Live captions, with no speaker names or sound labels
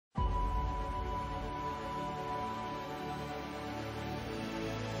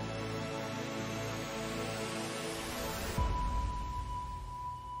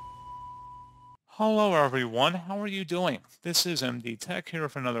Hello everyone, how are you doing? This is MD Tech here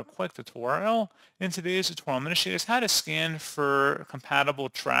with another quick tutorial. In today's tutorial, I'm going to show you how to scan for compatible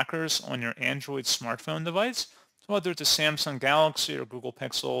trackers on your Android smartphone device. So whether it's a Samsung Galaxy or Google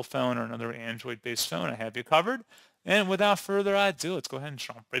Pixel phone or another Android-based phone, I have you covered. And without further ado, let's go ahead and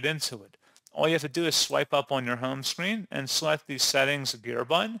jump right into it. All you have to do is swipe up on your home screen and select the Settings gear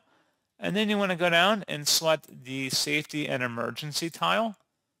button. And then you want to go down and select the Safety and Emergency tile.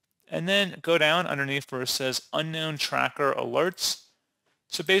 And then go down underneath where it says Unknown Tracker Alerts.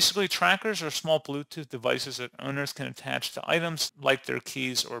 So basically, trackers are small Bluetooth devices that owners can attach to items like their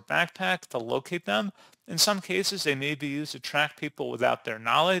keys or backpack to locate them. In some cases, they may be used to track people without their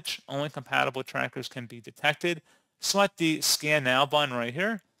knowledge. Only compatible trackers can be detected. Select the Scan Now button right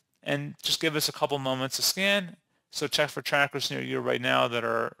here, and just give us a couple moments to scan. So check for trackers near you right now that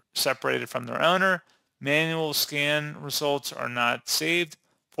are separated from their owner. Manual scan results are not saved.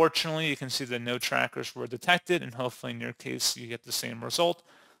 Fortunately, you can see that no trackers were detected, and hopefully in your case, you get the same result.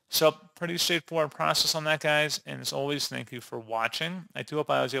 So pretty straightforward process on that, guys. And as always, thank you for watching. I do hope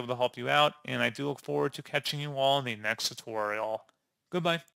I was able to help you out, and I do look forward to catching you all in the next tutorial. Goodbye.